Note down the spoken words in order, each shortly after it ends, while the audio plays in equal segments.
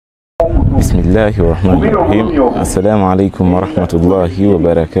Bismillahirrahmanirrahim. Assalamu alaikum wa rahmatullahi wa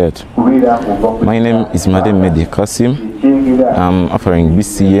barakatuh. My name is Madem Mehdi Qasim. I'm offering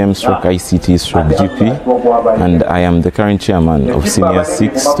BCM/ICT/GP, and I am the current chairman of Senior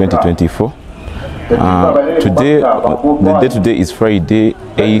 6 2024. The day today is Friday,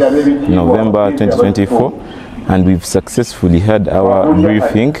 8th November 2024, and we've successfully had our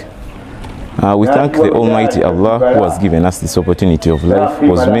briefing. We thank the Almighty Allah who has given us this opportunity of life,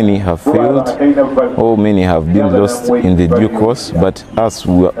 because many have failed or many have been lost in the due course, but us,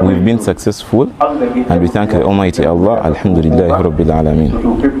 we've been successful, and we thank the Almighty Allah. Alhamdulillah Rabbil Alameen.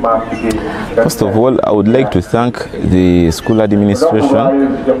 First of all, I would like to thank the school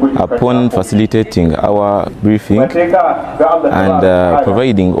administration upon facilitating our briefing and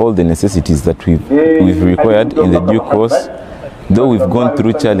providing all the necessities that we've required in the due course. Though we've gone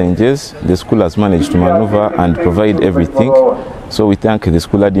through challenges, the school has managed to maneuver and provide everything. So we thank the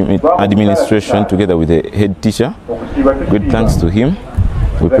school administration together with the head teacher. Good thanks to him.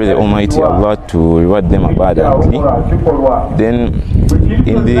 We pray the Almighty Allah to reward them abundantly. Then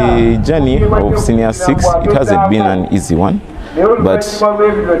in the journey of Senior 6, it hasn't been an easy one. But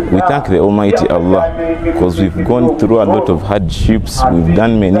we thank the Almighty Allah, because we've gone through a lot of hardships, we've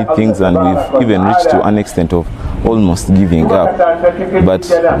done many things, and we've even reached to an extent of almost giving up. But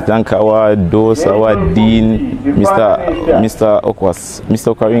we thank our DOS, our Dean, Mr.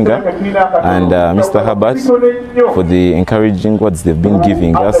 Okaringa, and Mr. Herbert for the encouraging words they've been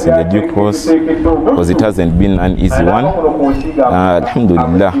giving us in the due course, because it hasn't been an easy one.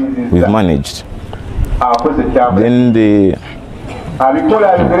 Alhamdulillah, we've managed. Then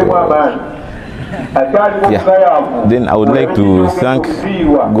then I would like to thank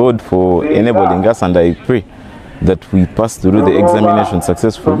God for enabling us, and I pray that we pass through the examination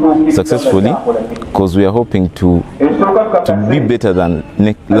successfully, because we are hoping to be better than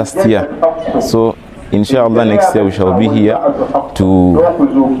last year. So inshallah next year we shall be here to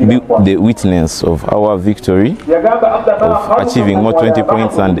be the witness of our victory, of achieving more 20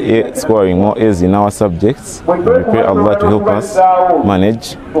 points and scoring more A's in our subjects. We pray Allah to help us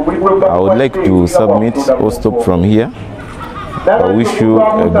manage. I would like to submit or stop from here. I wish you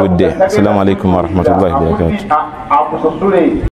a good day. Assalamu alaikum wa rahmatullahi wa barakatuh.